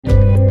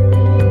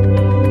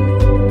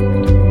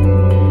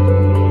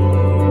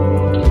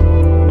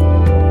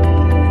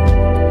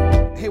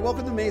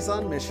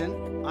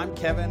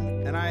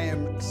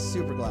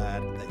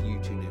glad that you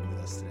tuned in with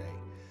us today.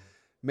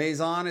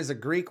 Maison is a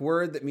Greek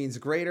word that means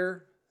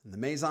greater, and the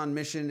Maison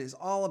mission is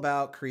all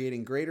about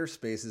creating greater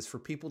spaces for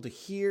people to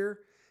hear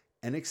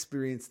and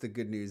experience the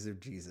good news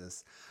of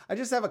Jesus. I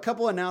just have a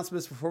couple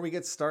announcements before we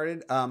get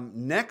started.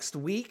 Next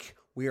week,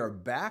 we are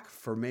back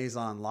for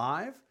Maison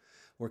Live.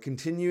 We're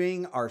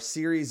continuing our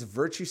series,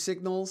 Virtue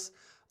Signals.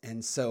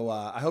 And so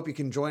I hope you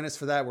can join us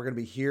for that. We're going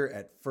to be here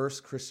at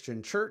First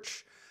Christian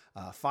Church,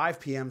 5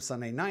 p.m.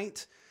 Sunday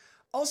night.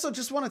 Also,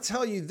 just want to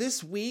tell you,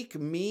 this week,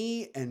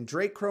 me and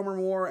Drake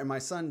Cromer-Moore and my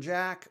son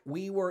Jack,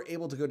 we were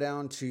able to go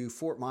down to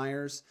Fort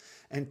Myers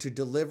and to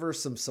deliver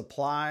some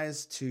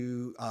supplies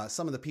to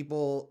some of the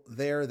people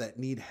there that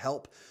need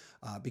help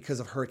because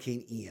of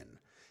Hurricane Ian.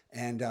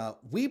 And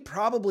we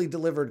probably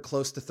delivered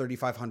close to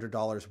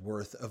 $3,500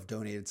 worth of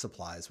donated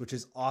supplies, which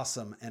is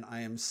awesome. And I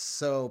am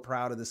so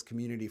proud of this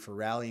community for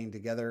rallying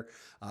together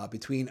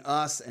between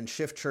us and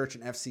Shift Church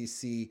and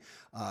FCC.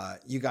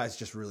 You guys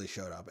just really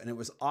showed up and it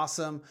was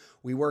awesome.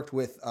 We worked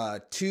with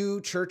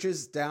 2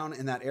 churches down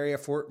in that area,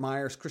 Fort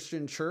Myers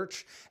Christian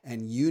Church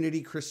and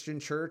Unity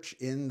Christian Church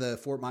in the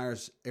Fort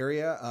Myers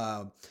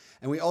area.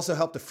 And we also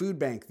helped a food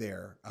bank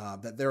there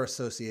that they're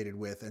associated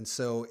with. And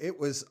so it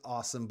was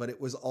awesome, but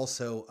it was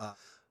also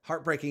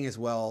heartbreaking as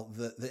well.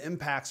 The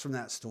impacts from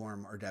that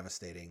storm are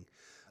devastating.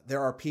 There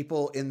are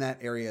people in that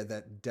area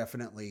that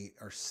definitely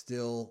are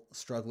still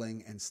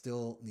struggling and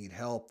still need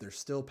help. There's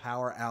still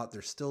power out.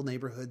 There's still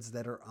neighborhoods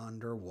that are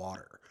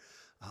underwater.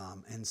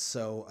 And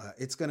so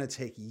it's going to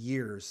take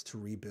years to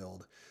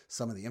rebuild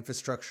some of the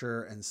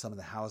infrastructure and some of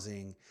the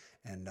housing.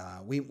 And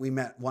we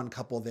met one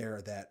couple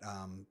there that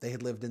they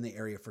had lived in the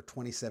area for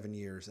 27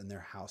 years and their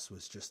house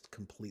was just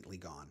completely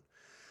gone.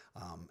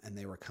 And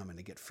they were coming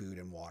to get food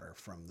and water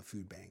from the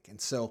food bank. And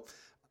so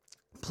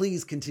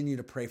please continue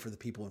to pray for the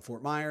people in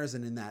Fort Myers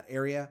and in that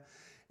area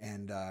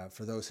and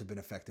for those who've been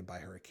affected by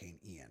Hurricane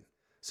Ian.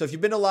 So if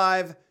you've been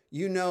alive,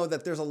 you know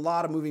that there's a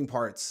lot of moving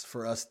parts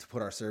for us to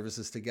put our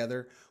services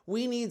together.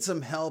 We need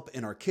some help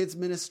in our kids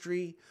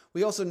ministry.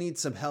 We also need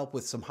some help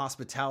with some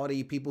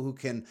hospitality, people who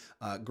can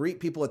greet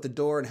people at the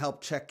door and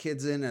help check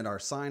kids in at our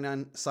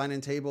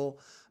sign-in table.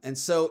 And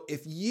so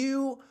if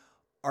you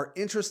are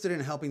interested in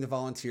helping to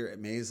volunteer at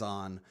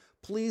Maison,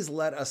 please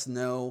let us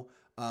know.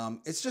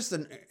 It's just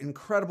an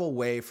incredible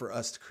way for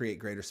us to create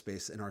greater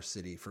space in our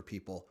city for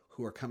people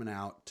who are coming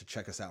out to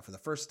check us out for the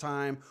first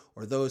time,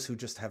 or those who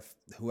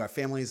have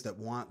families that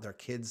want their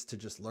kids to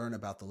just learn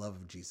about the love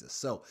of Jesus.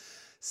 So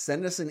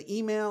send us an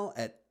email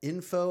at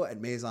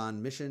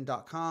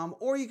info@maisonmission.com,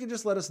 or you can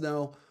just let us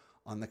know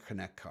on the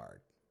Connect card.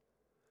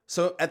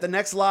 So at the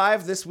next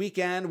live this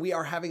weekend, we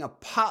are having a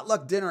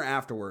potluck dinner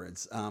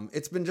afterwards.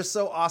 It's been just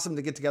so awesome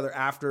to get together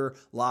after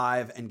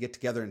live and get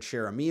together and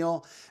share a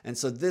meal. And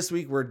so this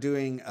week we're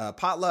doing a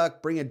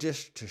potluck, bring a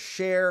dish to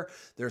share.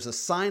 There's a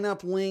sign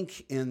up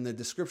link in the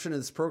description of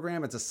this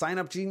program. It's a Sign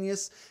Up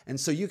Genius. And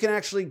so you can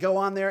actually go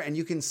on there and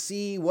you can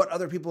see what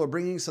other people are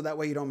bringing. So that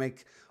way you don't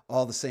make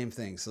all the same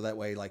things. So that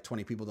way like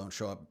 20 people don't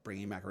show up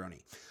bringing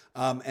macaroni.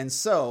 And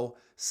so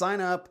sign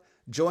up.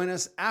 Join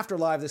us after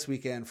live this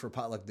weekend for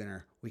potluck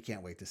dinner. We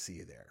can't wait to see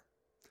you there.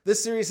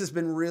 This series has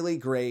been really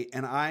great,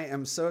 and I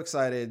am so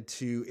excited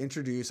to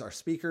introduce our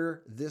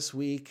speaker this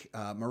week.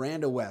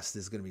 Miranda West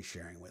is going to be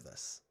sharing with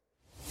us.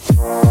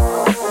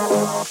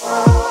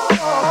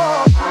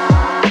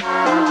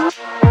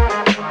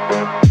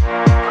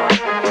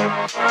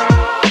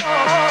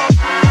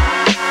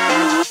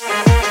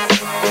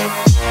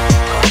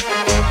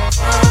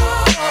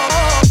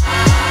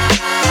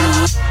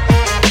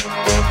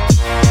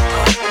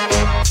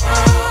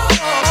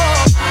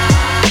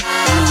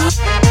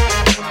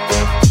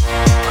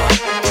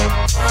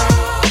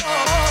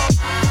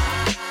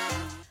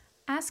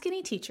 Ask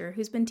any teacher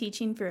who's been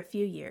teaching for a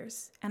few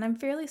years, and I'm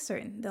fairly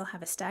certain they'll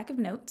have a stack of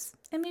notes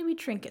and maybe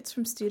trinkets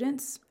from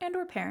students and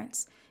or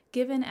parents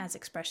given as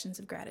expressions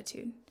of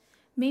gratitude.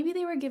 Maybe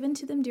they were given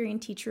to them during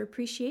Teacher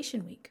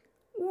Appreciation Week,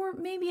 or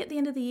maybe at the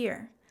end of the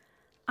year.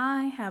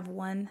 I have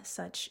one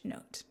such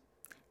note.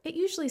 It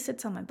usually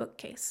sits on my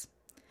bookcase.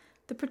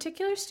 The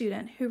particular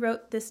student who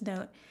wrote this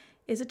note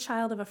is a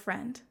child of a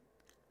friend.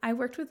 I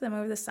worked with them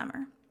over the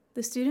summer.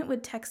 The student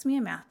would text me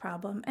a math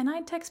problem, and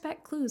I'd text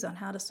back clues on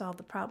how to solve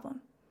the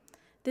problem.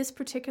 This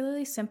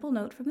particularly simple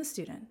note from the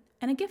student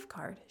and a gift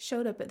card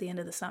showed up at the end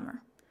of the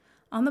summer.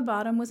 On the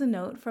bottom was a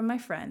note from my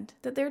friend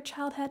that their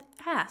child had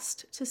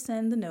asked to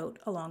send the note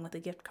along with the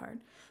gift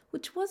card,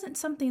 which wasn't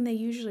something they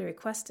usually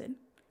requested.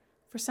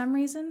 For some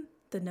reason,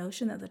 the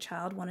notion that the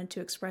child wanted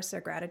to express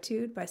their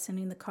gratitude by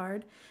sending the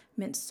card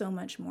meant so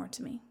much more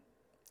to me.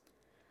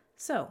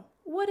 So,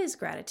 what is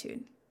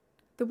gratitude?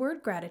 The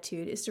word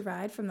gratitude is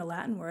derived from the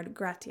Latin word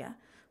gratia,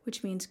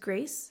 which means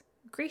grace,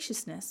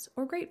 graciousness,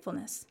 or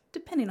gratefulness,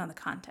 depending on the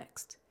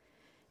context.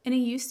 In a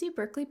UC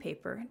Berkeley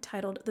paper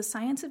titled The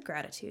Science of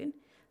Gratitude,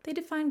 they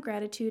define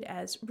gratitude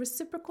as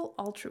reciprocal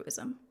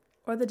altruism,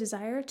 or the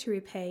desire to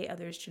repay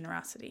others'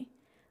 generosity.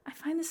 I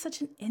find this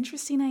such an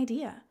interesting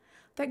idea,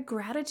 that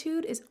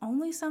gratitude is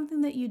only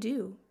something that you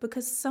do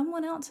because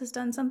someone else has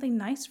done something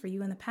nice for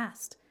you in the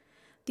past.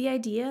 The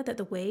idea that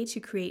the way to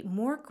create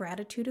more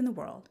gratitude in the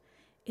world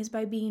is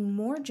by being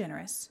more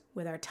generous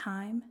with our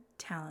time,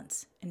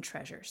 talents, and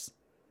treasures.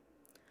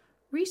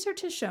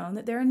 Research has shown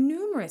that there are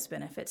numerous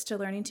benefits to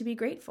learning to be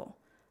grateful.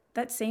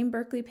 That same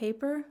Berkeley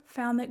paper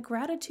found that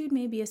gratitude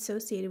may be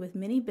associated with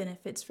many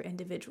benefits for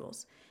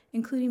individuals,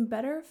 including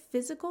better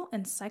physical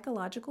and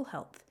psychological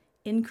health,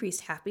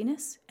 increased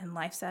happiness and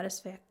life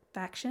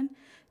satisfaction,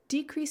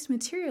 decreased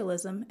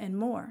materialism, and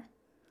more.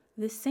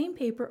 This same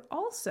paper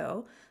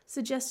also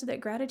suggested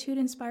that gratitude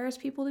inspires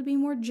people to be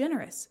more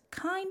generous,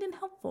 kind, and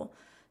helpful,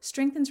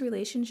 strengthens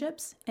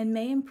relationships, and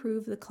may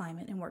improve the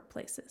climate in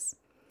workplaces.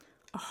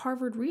 A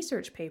Harvard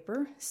research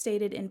paper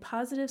stated in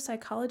Positive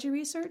Psychology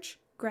Research,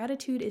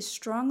 gratitude is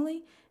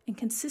strongly and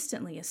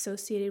consistently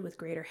associated with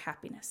greater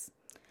happiness.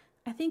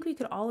 I think we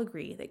could all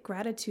agree that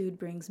gratitude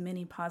brings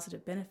many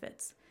positive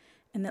benefits,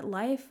 and that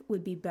life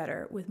would be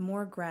better with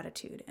more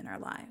gratitude in our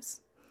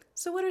lives.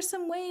 So what are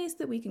some ways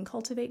that we can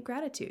cultivate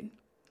gratitude?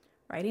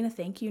 Writing a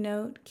thank you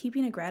note,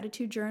 keeping a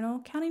gratitude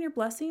journal, counting your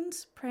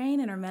blessings,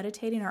 praying, and or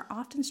meditating are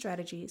often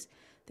strategies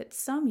that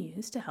some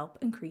use to help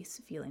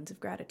increase feelings of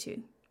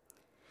gratitude.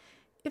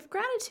 If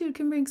gratitude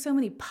can bring so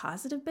many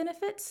positive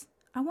benefits,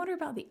 I wonder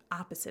about the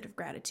opposite of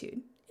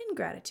gratitude,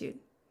 ingratitude.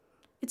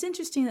 It's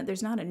interesting that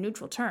there's not a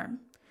neutral term.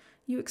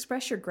 You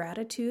express your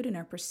gratitude and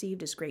are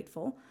perceived as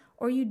grateful,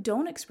 or you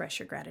don't express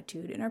your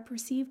gratitude and are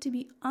perceived to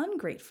be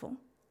ungrateful,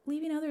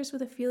 leaving others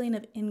with a feeling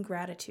of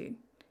ingratitude.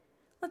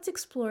 Let's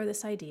explore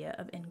this idea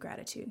of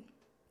ingratitude.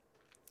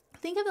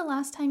 Think of the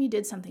last time you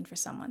did something for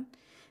someone.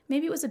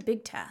 Maybe it was a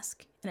big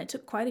task, and it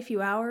took quite a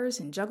few hours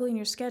and juggling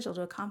your schedule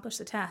to accomplish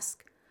the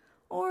task.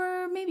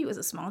 Or maybe it was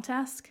a small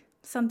task,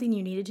 something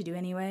you needed to do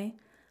anyway,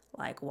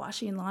 like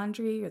washing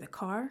laundry or the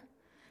car.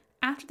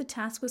 After the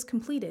task was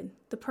completed,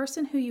 the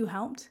person who you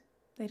helped,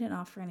 they didn't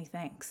offer any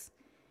thanks.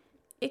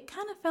 It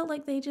kind of felt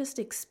like they just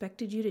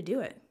expected you to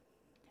do it.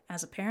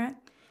 As a parent,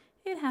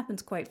 it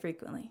happens quite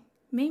frequently.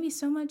 Maybe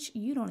so much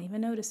you don't even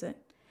notice it.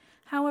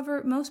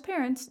 However, most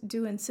parents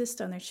do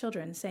insist on their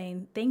children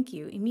saying thank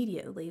you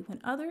immediately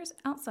when others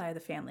outside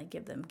the family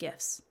give them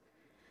gifts.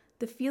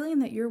 The feeling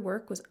that your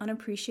work was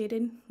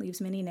unappreciated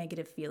leaves many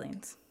negative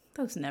feelings.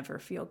 Those never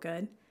feel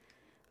good.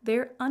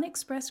 Their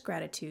unexpressed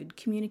gratitude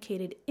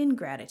communicated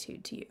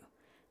ingratitude to you.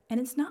 And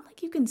it's not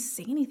like you can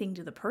say anything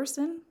to the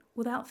person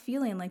without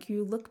feeling like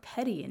you look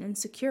petty and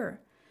insecure.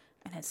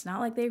 And it's not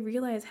like they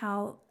realize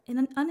how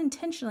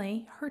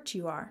unintentionally hurt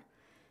you are.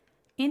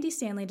 Andy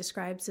Stanley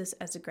describes this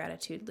as a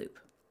gratitude loop.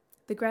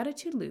 The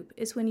gratitude loop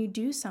is when you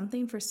do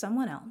something for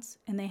someone else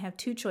and they have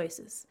two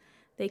choices.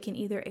 They can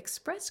either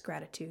express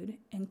gratitude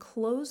and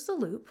close the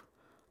loop,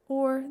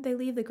 or they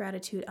leave the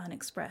gratitude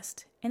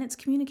unexpressed, and it's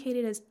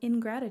communicated as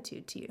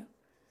ingratitude to you.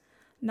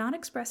 Not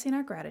expressing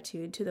our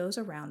gratitude to those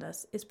around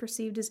us is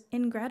perceived as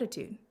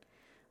ingratitude,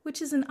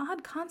 which is an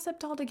odd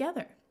concept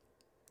altogether.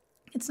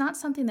 It's not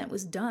something that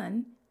was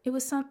done,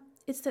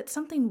 it's that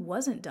something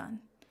wasn't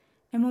done.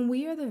 And when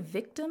we are the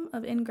victim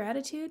of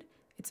ingratitude,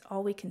 it's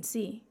all we can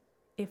see.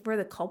 If we're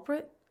the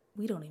culprit,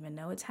 we don't even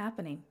know it's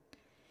happening.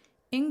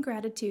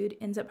 Ingratitude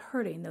ends up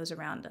hurting those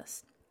around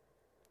us.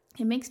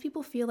 It makes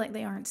people feel like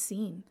they aren't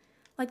seen,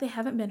 like they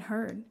haven't been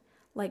heard,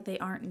 like they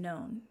aren't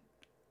known.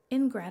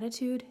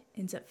 Ingratitude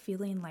ends up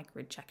feeling like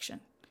rejection.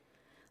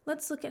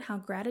 Let's look at how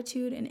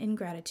gratitude and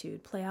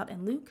ingratitude play out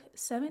in Luke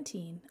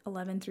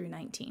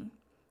 17:11-19.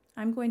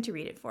 I'm going to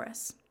read it for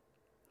us.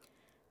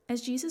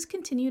 As Jesus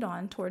continued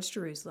on towards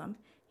Jerusalem,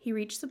 he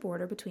reached the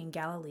border between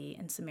Galilee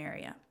and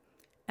Samaria.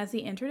 As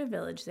he entered a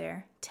village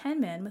there, 10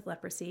 men with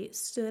leprosy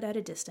stood at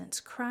a distance,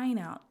 crying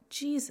out,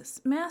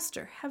 "Jesus,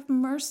 Master, have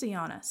mercy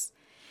on us."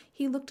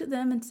 He looked at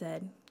them and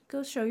said,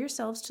 "Go show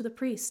yourselves to the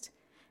priest."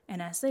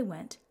 And as they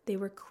went, they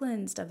were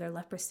cleansed of their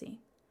leprosy.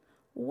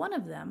 One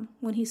of them,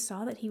 when he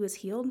saw that he was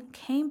healed,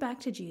 came back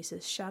to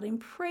Jesus, shouting,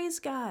 "Praise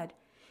God!"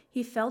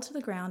 He fell to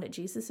the ground at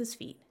Jesus'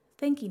 feet,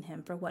 thanking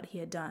him for what he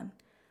had done.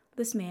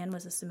 This man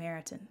was a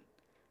Samaritan.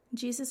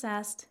 Jesus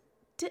asked,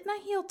 "Didn't I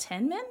heal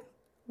 10 men?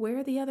 Where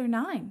are the other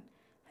 9?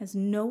 Has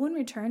no one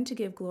returned to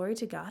give glory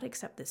to God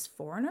except this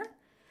foreigner?"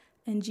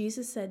 And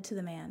Jesus said to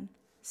the man,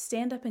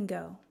 "Stand up and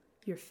go.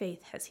 Your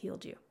faith has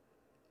healed you."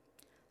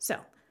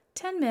 So,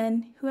 10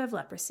 men who have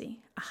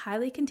leprosy, a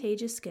highly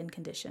contagious skin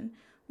condition,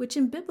 which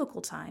in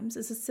biblical times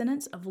is a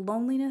sentence of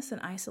loneliness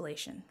and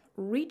isolation,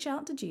 reach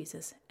out to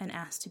Jesus and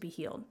ask to be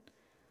healed.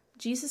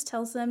 Jesus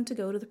tells them to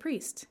go to the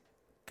priest.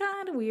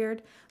 Kind of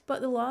weird,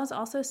 but the laws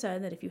also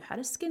said that if you had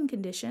a skin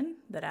condition,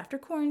 that after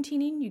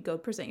quarantining, you'd go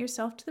present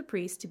yourself to the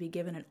priest to be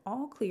given an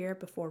all clear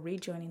before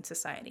rejoining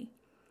society.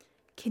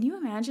 Can you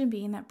imagine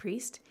being that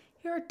priest?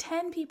 Here are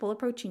 10 people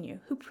approaching you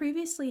who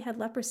previously had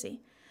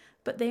leprosy,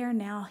 but they are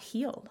now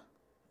healed.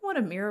 What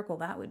a miracle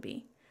that would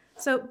be.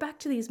 So back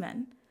to these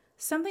men.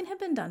 Something had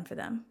been done for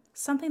them,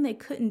 something they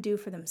couldn't do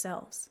for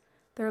themselves.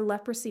 Their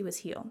leprosy was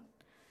healed.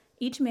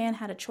 Each man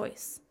had a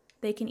choice.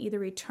 They can either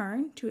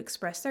return to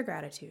express their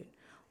gratitude,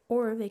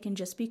 or they can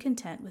just be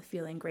content with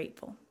feeling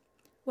grateful.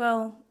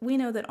 Well, we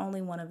know that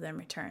only one of them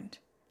returned.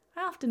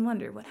 I often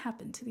wonder what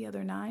happened to the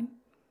other 9.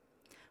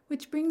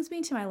 Which brings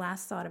me to my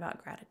last thought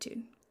about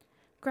gratitude.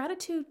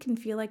 Gratitude can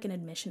feel like an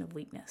admission of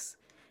weakness.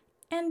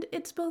 And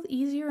it's both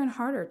easier and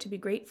harder to be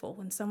grateful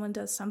when someone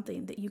does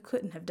something that you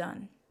couldn't have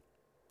done.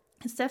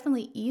 It's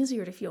definitely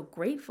easier to feel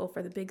grateful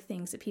for the big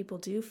things that people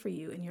do for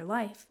you in your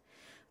life,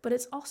 but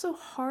it's also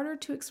harder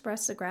to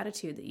express the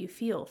gratitude that you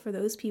feel for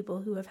those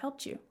people who have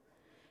helped you.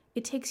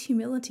 It takes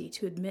humility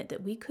to admit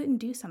that we couldn't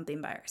do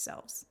something by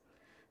ourselves.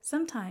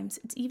 Sometimes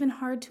it's even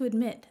hard to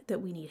admit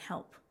that we need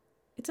help.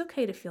 It's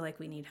okay to feel like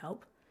we need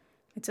help.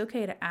 It's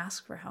okay to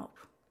ask for help.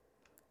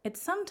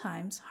 It's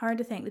sometimes hard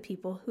to thank the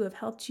people who have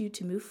helped you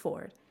to move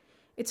forward.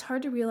 It's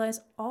hard to realize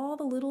all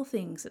the little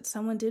things that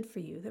someone did for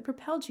you that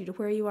propelled you to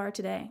where you are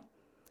today.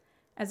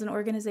 As an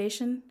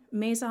organization,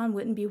 Maison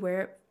wouldn't be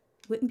where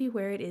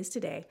it is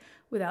today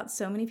without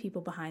so many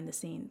people behind the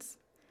scenes.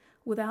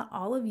 Without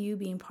all of you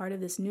being part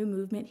of this new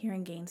movement here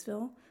in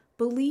Gainesville,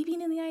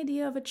 believing in the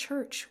idea of a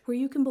church where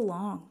you can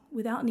belong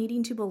without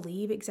needing to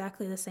believe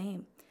exactly the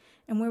same,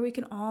 and where we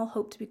can all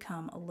hope to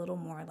become a little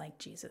more like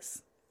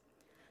Jesus.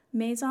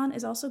 Maison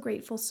is also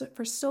grateful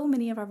for so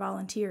many of our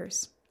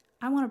volunteers.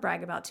 I want to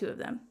brag about 2 of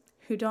them,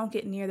 who don't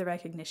get near the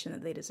recognition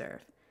that they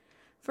deserve.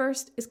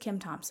 First is Kim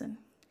Thompson.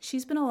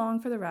 She's been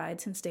along for the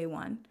ride since day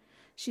one.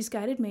 She's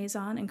guided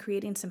Maison in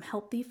creating some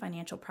healthy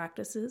financial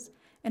practices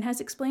and has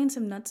explained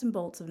some nuts and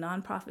bolts of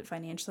nonprofit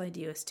financial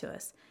ideas to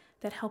us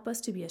that help us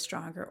to be a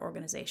stronger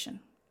organization.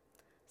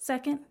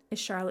 Second is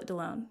Charlotte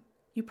DeLone.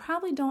 You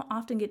probably don't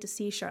often get to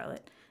see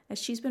Charlotte, as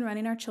she's been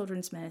running our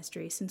children's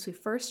ministry since we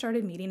first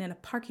started meeting in a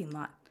parking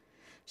lot.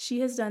 She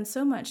has done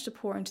so much to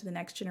pour into the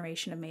next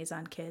generation of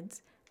Maison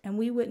kids, and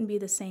we wouldn't be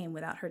the same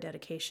without her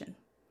dedication.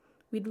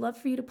 We'd love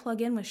for you to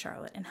plug in with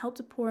Charlotte and help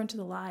to pour into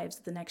the lives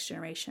of the next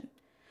generation.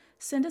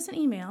 Send us an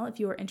email if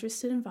you are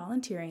interested in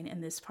volunteering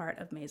in this part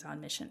of Maison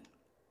Mission.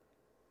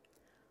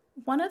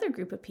 One other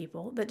group of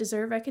people that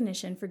deserve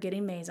recognition for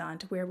getting Maison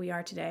to where we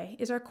are today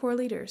is our core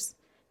leaders: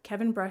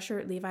 Kevin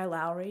Brusher, Levi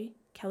Lowry,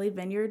 Kelly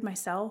Vineyard,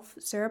 myself,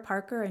 Sarah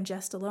Parker, and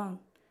Jess DeLone.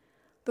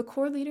 The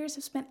core leaders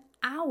have spent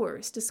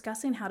hours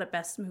discussing how to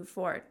best move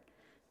forward,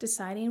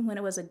 deciding when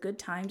it was a good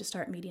time to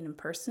start meeting in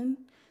person,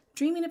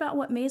 dreaming about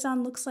what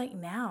Maison looks like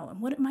now and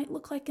what it might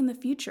look like in the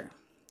future.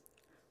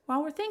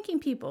 While we're thanking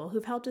people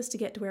who've helped us to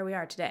get to where we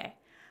are today,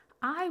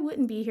 I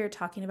wouldn't be here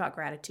talking about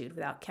gratitude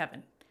without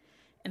Kevin.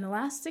 In the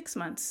last 6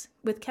 months,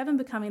 with Kevin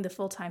becoming the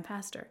full-time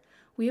pastor,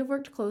 we have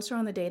worked closer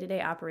on the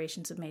day-to-day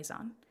operations of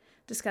Maison,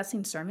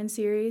 discussing sermon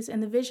series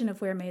and the vision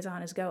of where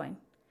Maison is going.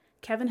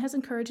 Kevin has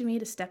encouraged me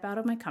to step out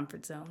of my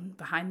comfort zone,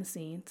 behind the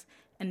scenes,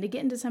 and to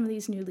get into some of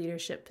these new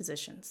leadership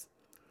positions.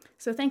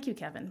 So thank you,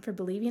 Kevin, for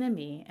believing in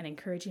me and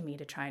encouraging me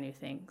to try new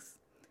things.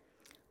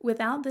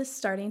 Without this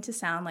starting to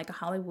sound like a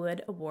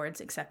Hollywood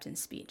Awards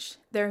acceptance speech,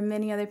 there are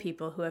many other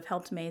people who have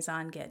helped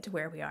Maison get to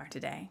where we are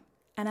today.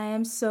 And I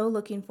am so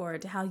looking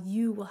forward to how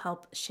you will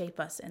help shape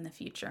us in the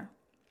future.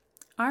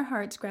 Our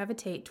hearts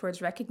gravitate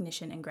towards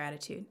recognition and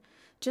gratitude,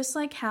 just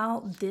like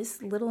how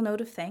this little note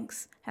of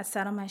thanks has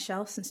sat on my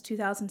shelf since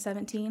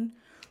 2017,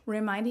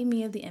 reminding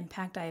me of the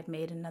impact I have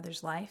made in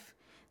another's life.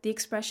 The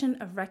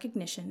expression of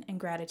recognition and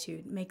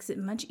gratitude makes it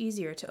much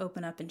easier to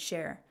open up and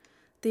share.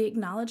 The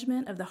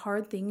acknowledgement of the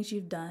hard things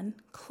you've done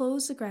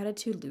close the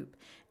gratitude loop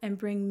and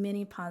bring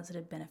many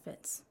positive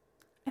benefits.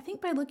 I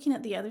think by looking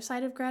at the other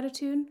side of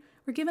gratitude,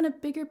 we're given a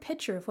bigger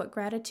picture of what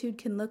gratitude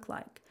can look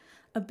like,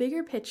 a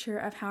bigger picture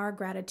of how our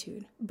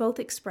gratitude, both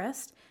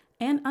expressed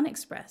and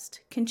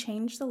unexpressed, can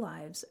change the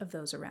lives of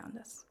those around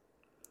us.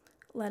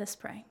 Let us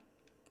pray.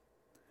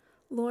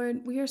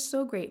 Lord, we are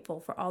so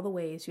grateful for all the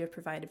ways you have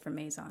provided for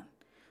Maison.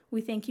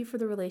 We thank you for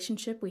the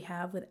relationship we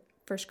have with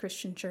First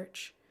Christian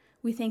Church.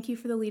 We thank you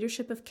for the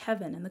leadership of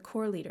Kevin and the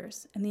core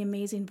leaders and the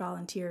amazing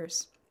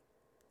volunteers.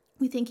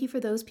 We thank you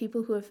for those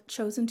people who have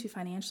chosen to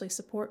financially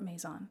support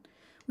Maison.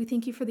 We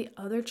thank you for the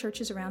other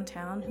churches around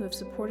town who have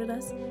supported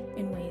us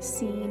in ways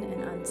seen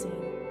and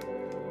unseen.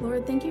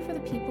 Lord, thank you for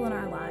the people in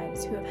our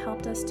lives who have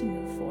helped us to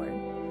move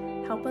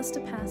forward. Help us to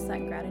pass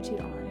that gratitude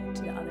on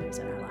to the others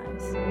in our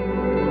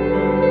lives.